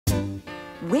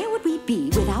Where would we be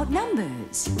without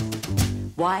numbers?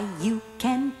 Why, you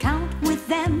can count with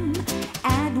them,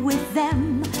 add with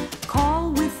them,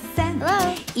 call with them.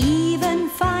 Hello? Even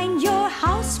find your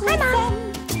house with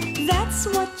them. That's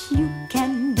what you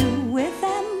can do with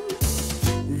them.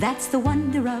 That's the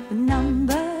wonder of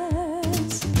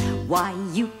numbers. Why,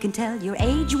 you can tell your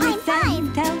age with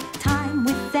them, tell time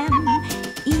with them,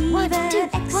 even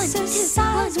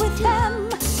exercise with them.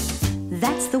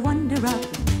 That's the wonder of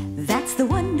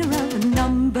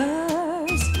numbers.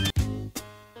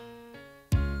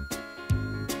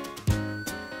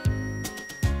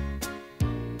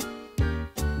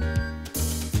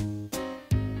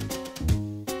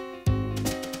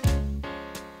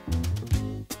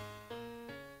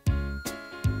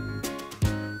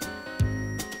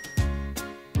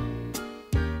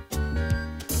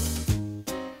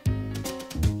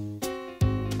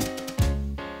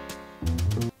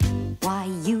 Why,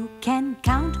 you can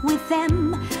count with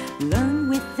them, learn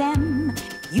with them,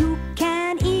 you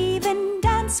can even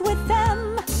dance with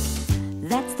them.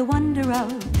 That's the wonder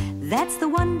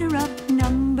of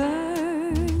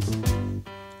numbers.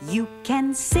 You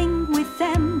can sing with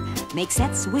them, make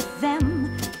sets with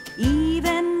them,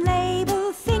 even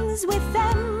label things with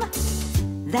them.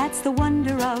 That's the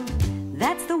wonder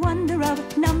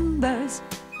of numbers.